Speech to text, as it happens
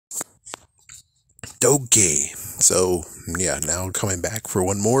Okay, so yeah, now coming back for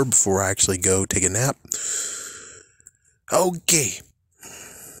one more before I actually go take a nap. Okay,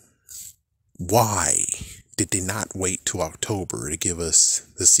 why did they not wait till October to give us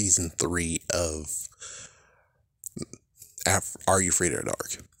the season 3 of Are You Afraid of the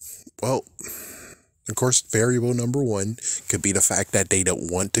Dark? Well, of course, variable number one could be the fact that they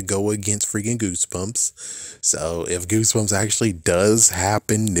don't want to go against freaking Goosebumps. So if Goosebumps actually does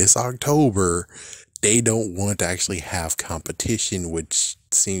happen this October, they don't want to actually have competition, which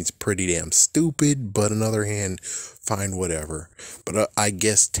seems pretty damn stupid, but on the other hand, fine, whatever. But I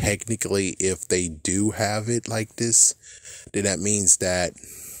guess technically, if they do have it like this, then that means that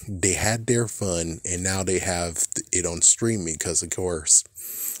they had their fun and now they have it on streaming because, of course,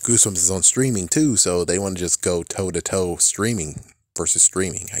 Goosebumps is on streaming too, so they want to just go toe to toe streaming versus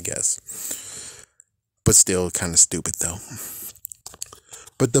streaming, I guess. But still kind of stupid though.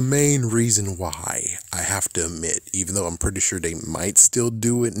 But the main reason why, I have to admit, even though I'm pretty sure they might still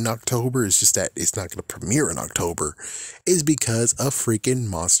do it in October, it's just that it's not going to premiere in October, is because of freaking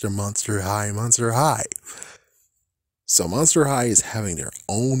Monster High. So Monster High is having their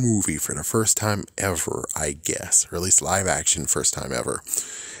own movie for the first time ever, I guess, or at least live action first time ever.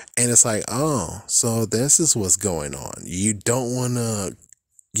 And it's like, oh, so this is what's going on. You don't want to,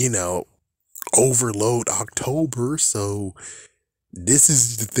 overload October, so this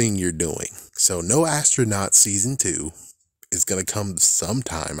is the thing you're doing. So no Astronaut season 2 is gonna come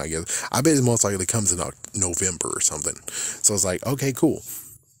sometime, I guess. I bet it most likely comes in November or something. So it's like, okay, cool.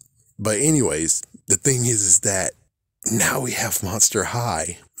 But anyways, the thing is that now we have Monster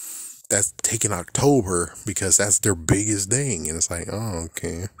High that's taking October because that's their biggest thing. And it's like, oh,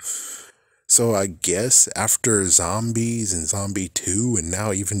 okay. So I guess after Zombies and Zombie 2, and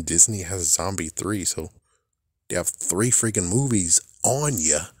now even Disney has Zombie 3, so they have 3 freaking movies on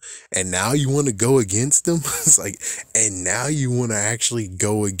you, and now you want to go against them? It's like, and now you want to actually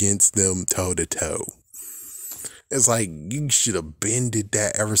go against them toe to toe. It's like, you should have did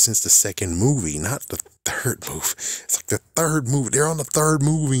that ever since the second movie, not the third movie. It's like the third movie. They're on the third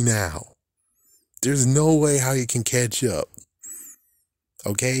movie now. There's no way how you can catch up.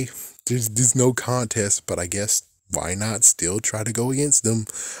 Okay? There's no contest, but I guess why not still try to go against them?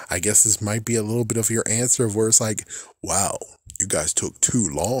 I guess this might be a little bit of your answer of where it's like, wow, you guys took too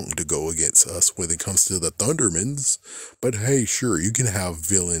long to go against us when it comes to the Thundermans. But hey, sure, you can have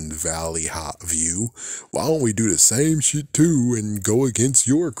Villain Valley Hot View. Why don't we do the same shit too and go against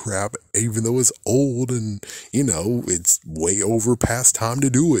your crap, even though it's old and, it's way over past time to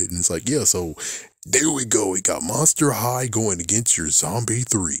do it. And it's like, yeah, so there we go. We got Monster High going against your Zombie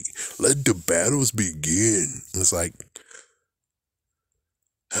 3. Let the battles begin. And it's like,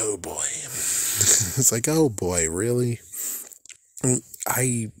 oh boy. It's like, oh boy, really?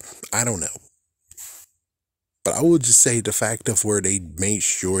 I don't know. But I will just say the fact of where they made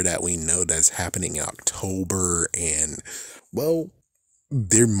sure that we know that's happening in October, and, well,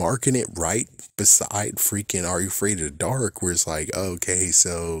 they're marking it right beside freaking Are You Afraid of the Dark, where it's like, okay,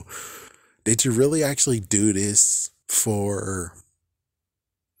 so did you really actually do this for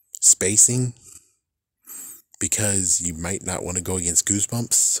spacing? Because you might not want to go against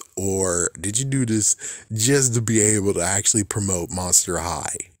Goosebumps? Or did you do this just to be able to actually promote Monster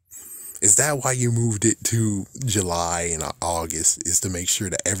High? Is that why you moved it to July and August, is to make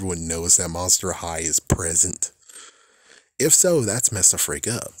sure that everyone knows that Monster High is present? If so, that's messed the freak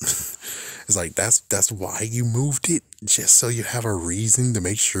up. It's like, that's why you moved it? Just so you have a reason to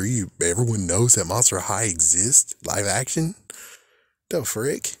make sure everyone knows that Monster High exists? Live action? The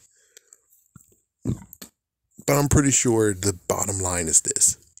frick? But I'm pretty sure the bottom line is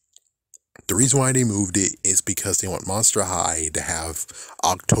this. The reason why they moved it is because they want Monster High to have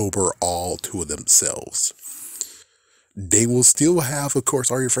October all to themselves. They will still have, of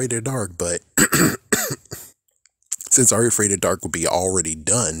course, Are You Afraid of the Dark, but since Are You Afraid of the Dark will be already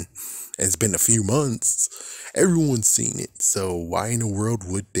done, and it's been a few months, everyone's seen it, so why in the world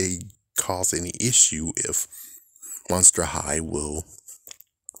would they cause any issue if Monster High will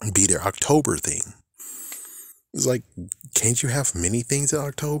be their October thing? It's like, can't you have many things in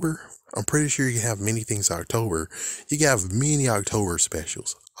October? I'm pretty sure you can have many things in October. You can have many October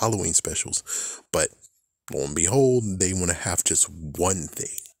specials, Halloween specials, but lo and behold, they want to have just one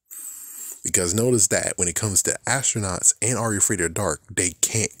thing. Because notice that when it comes to Astronauts and Are You Afraid of the Dark, they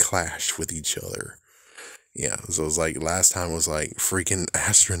can't clash with each other. Yeah, so it's like last time was like freaking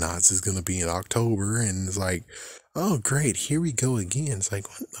Astronauts is going to be in October, and it's like, oh great, here we go again. It's like,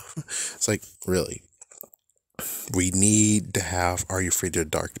 what the It's like, really? We need to have Are You Afraid of the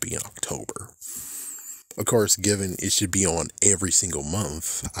Dark to be in October. Of course, given it should be on every single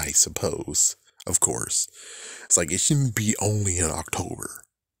month, I suppose. of course. It's like it shouldn't be only in October.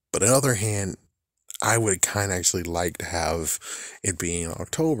 But on the other hand, I would kind of actually like to have it be in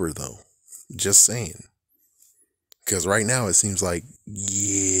October, though. Just saying. Because right now it seems like,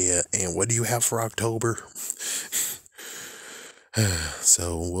 yeah, and what do you have for October?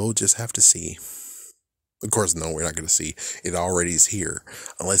 So we'll just have to see. Of course, no, we're not going to see. It already is here.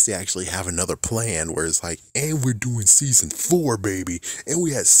 Unless they actually have another plan where it's like, and we're doing season 4, baby. And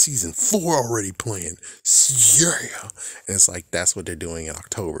we had season 4 already planned. Yeah. And it's like, that's what they're doing in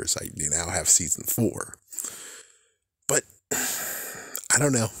October. It's like, they now have season 4. But, I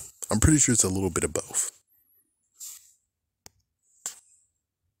don't know. I'm pretty sure it's a little bit of both.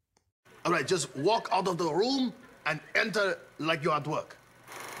 All right, just walk out of the room and enter like you're at work.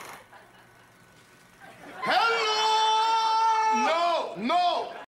 Hello! No, no!